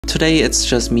Today it's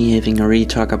just me having a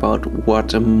retalk about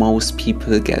what most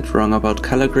people get wrong about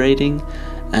color grading,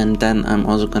 and then I'm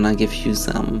also gonna give you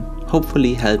some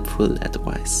hopefully helpful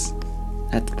advice.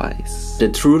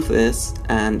 The truth is,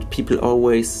 and people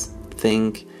always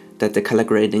think that the color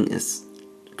grading is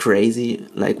crazy,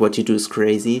 like what you do is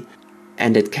crazy,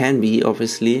 and it can be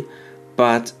obviously,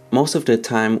 but most of the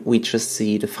time we just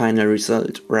see the final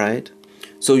result, right?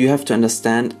 So you have to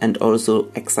understand and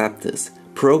also accept this.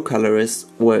 Pro colorists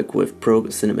work with pro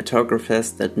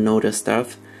cinematographers that know their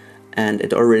stuff, and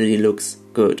it already looks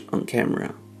good on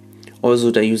camera.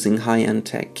 Also, they're using high-end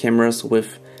tech cameras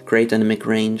with great dynamic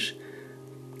range,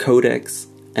 codecs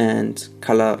and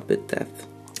color bit depth.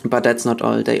 But that's not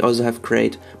all. They also have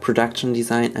great production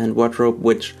design and wardrobe,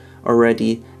 which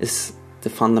already is the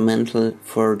fundamental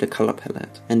for the color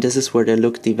palette. And this is where the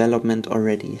look development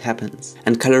already happens.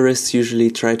 And colorists usually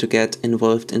try to get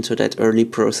involved into that early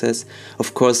process.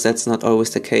 Of course, that's not always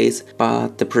the case,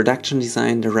 but the production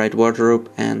design, the right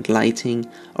wardrobe and lighting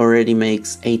already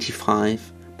makes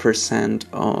 85%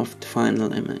 of the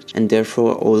final image, and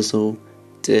therefore also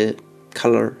the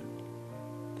color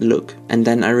look. And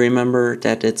then I remember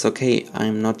that it's okay,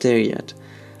 I'm not there yet.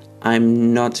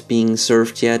 I'm not being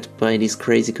served yet by these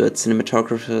crazy good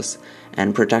cinematographers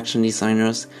and production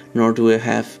designers, nor do I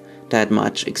have that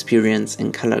much experience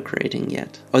in color grading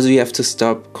yet. Also, you have to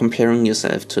stop comparing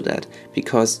yourself to that,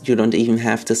 because you don't even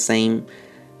have the same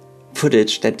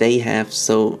footage that they have,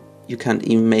 so you can't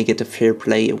even make it a fair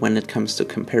play when it comes to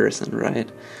comparison,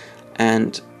 right?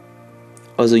 And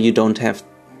also you don't have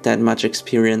that much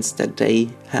experience that they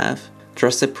have.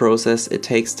 Trust the process, it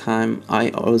takes time.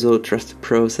 I also trust the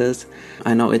process.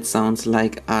 I know it sounds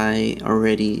like I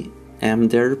already am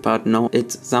there, but no, it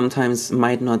sometimes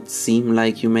might not seem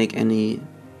like you make any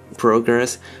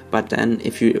progress, but then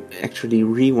if you actually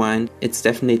rewind, it's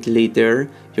definitely there,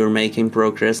 you're making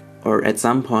progress, or at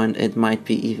some point it might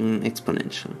be even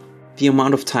exponential. The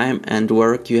amount of time and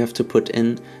work you have to put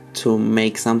in to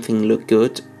make something look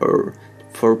good, or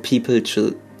for people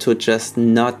to just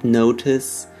not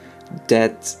notice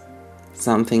that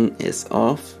something is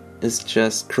off, is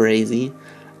just crazy,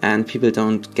 and people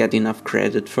don't get enough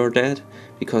credit for that,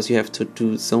 because you have to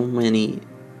do so many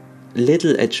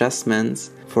little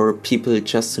adjustments for people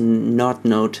just to not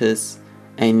notice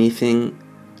anything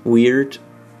weird,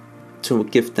 to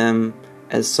give them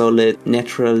a solid,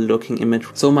 natural looking image.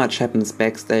 So much happens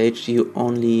backstage, you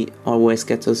only always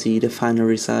get to see the final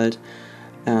result,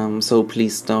 so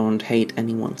please don't hate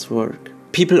anyone's work.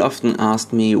 People often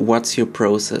ask me, what's your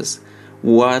process?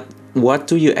 What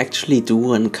do you actually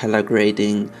do in color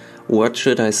grading? What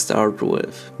should I start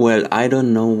with? Well, I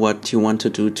don't know what you want to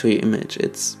do to your image.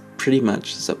 It's pretty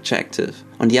much subjective.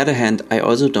 On the other hand, I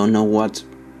also don't know what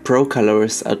pro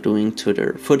colorists are doing to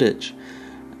their footage.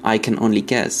 I can only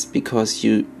guess, because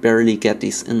you barely get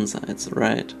these insights,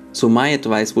 right? So my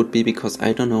advice would be, because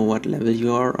I don't know what level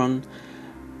you are on,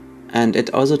 and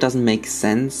it also doesn't make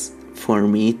sense for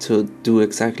me to do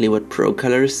exactly what pro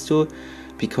colorists do,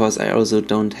 because I also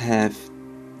don't have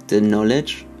the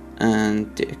knowledge and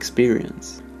the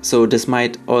experience. So this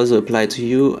might also apply to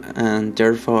you, and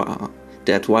therefore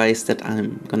the advice that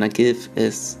I'm gonna give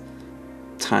is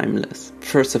timeless.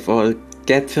 First of all,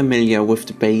 get familiar with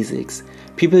the basics.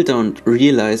 People don't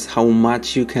realize how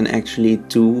much you can actually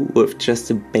do with just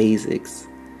the basics.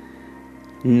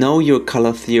 Know your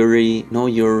color theory, know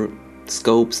your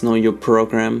scopes, know your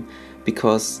program,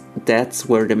 because that's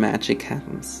where the magic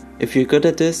happens. If you're good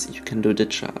at this, you can do the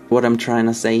job. What I'm trying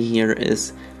to say here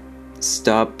is,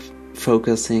 stop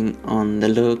focusing on the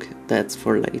look, that's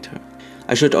for later.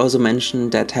 I should also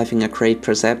mention that having a great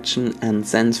perception and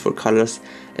sense for colors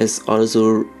is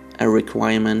also a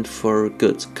requirement for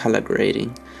good color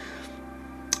grading.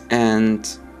 And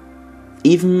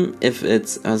even if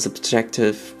it's a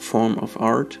subjective form of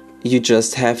art, you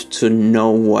just have to know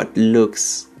what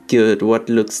looks good, what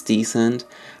looks decent,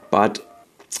 but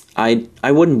I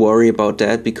wouldn't worry about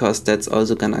that, because that's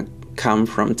also gonna come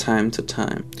from time to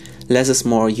time. Less is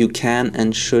more. You can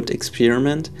and should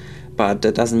experiment, but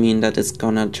that doesn't mean that it's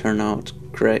gonna turn out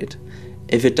great.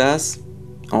 If it does,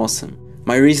 awesome.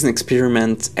 My recent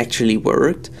experiment actually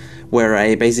worked, where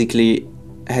I basically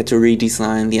had to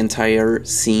redesign the entire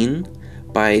scene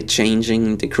by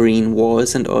changing the green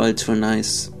walls and all to a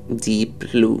nice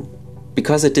deep blue.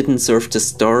 Because it didn't serve the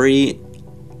story,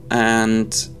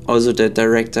 and also the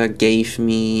director gave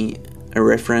me a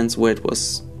reference where it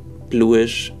was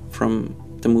bluish from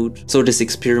the mood. So this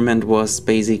experiment was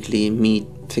basically me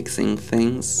fixing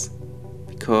things,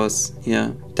 because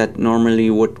yeah, that normally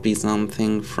would be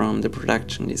something from the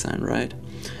production design, right?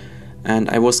 And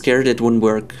I was scared it wouldn't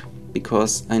work,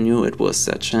 because I knew it was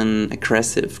such an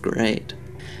aggressive grade.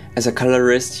 As a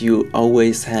colorist, you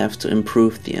always have to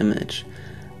improve the image,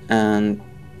 and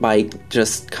by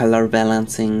just color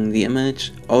balancing the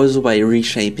image, also by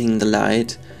reshaping the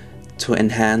light to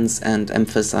enhance and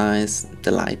emphasize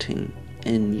the lighting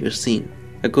in your scene.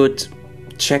 A good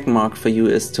check mark for you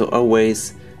is to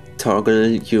always toggle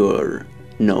your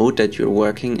node that you're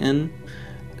working in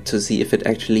to see if it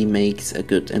actually makes a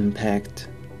good impact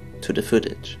to the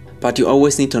footage. But you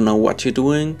always need to know what you're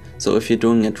doing, so if you're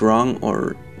doing it wrong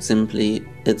or simply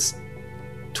it's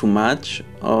too much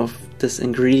of this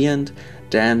ingredient,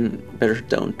 then better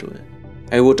don't do it.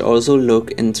 I would also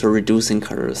look into reducing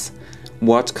colors.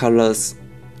 What colors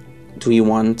do you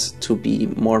want to be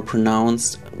more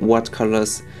pronounced? What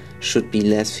colors should be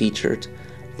less featured?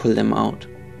 Pull them out.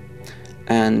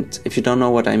 And if you don't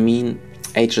know what I mean,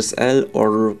 HSL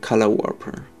or color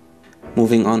warper.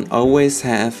 Moving on, always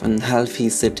have a healthy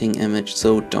sitting image,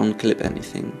 so don't clip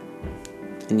anything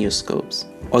in your scopes.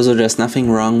 Also, there's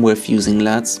nothing wrong with using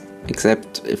LUTs,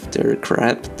 except if they're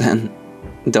crap, then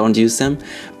don't use them.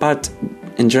 But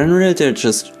in general, they're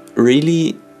just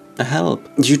really a help.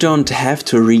 You don't have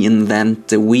to reinvent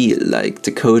the wheel like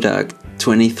the Kodak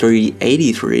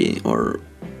 2383 or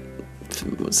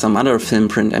some other film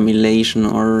print emulation,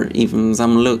 or even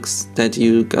some looks that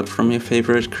you got from your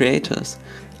favorite creators.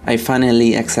 I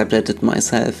finally accepted it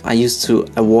myself. I used to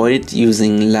avoid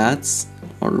using LUTs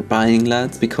or buying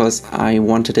LUTs because I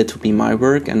wanted it to be my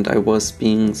work and I was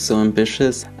being so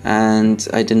ambitious, and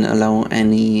I didn't allow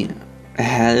any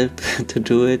help to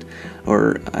do it,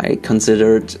 or I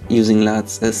considered using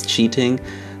LUTs as cheating.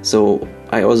 So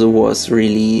I also was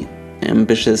really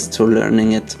ambitious to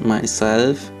learning it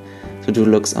myself, to do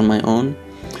looks on my own,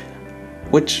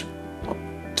 which,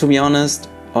 to be honest,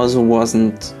 also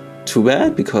wasn't too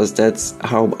bad, because that's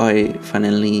how I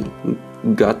finally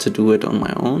got to do it on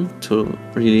my own, to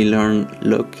really learn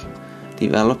look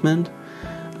development.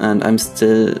 And I'm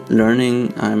still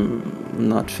learning. I'm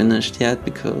not finished yet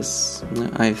because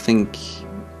I think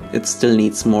it still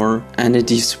needs more, and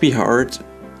it used to be hard.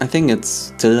 I think it's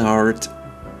still hard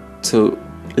to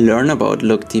learn about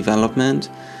look development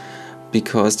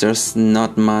because there's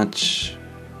not much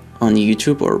on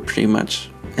YouTube or pretty much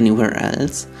anywhere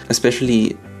else.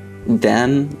 Especially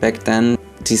back then,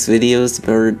 these videos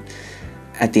were,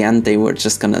 at the end, they were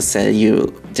just gonna sell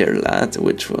you their LUT,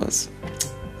 which was,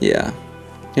 yeah,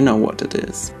 you know what it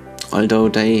is. Although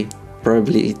they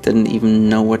probably didn't even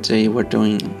know what they were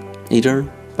doing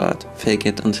either, but fake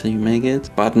it until you make it.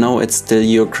 But no, it's still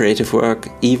your creative work,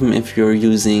 even if you're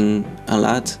using a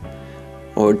LUT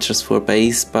or just for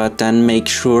base, but then make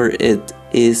sure it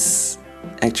is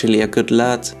actually a good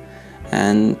LUT,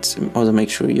 and also make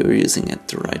sure you're using it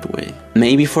the right way.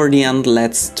 Maybe for the end,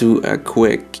 let's do a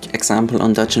quick example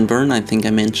on dodge and burn. I think I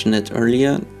mentioned it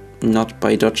earlier, not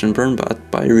by dodge and burn,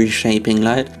 but by reshaping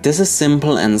light. This is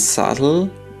simple and subtle,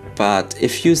 but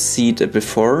if you see the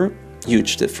before,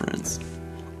 huge difference.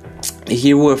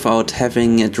 Here, without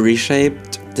having it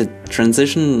reshaped, the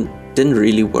transition didn't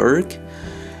really work,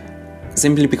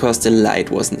 simply because the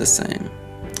light wasn't the same.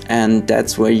 And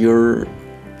that's where your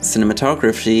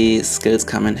cinematography skills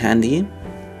come in handy.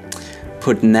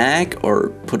 Put nag or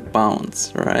put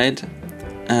bounce, right?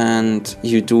 And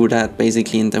you do that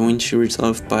basically in DaVinci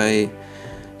Resolve by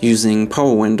using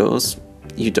power windows.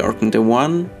 You darken the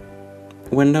one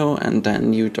window and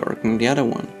then you darken the other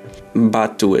one,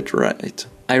 but do it right.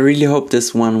 I really hope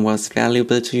this one was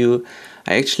valuable to you.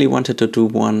 I actually wanted to do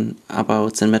one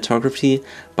about cinematography,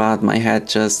 but my head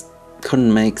just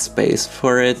couldn't make space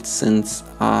for it since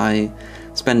I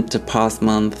spent the past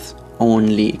month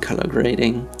only color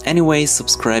grading. Anyway,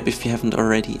 subscribe if you haven't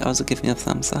already. Also give me a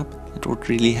thumbs up. It would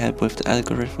really help with the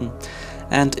algorithm.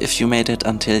 And if you made it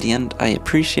until the end, I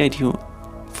appreciate you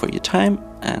for your time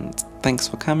and thanks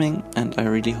for coming, and I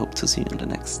really hope to see you in the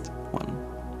next one.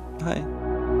 Bye.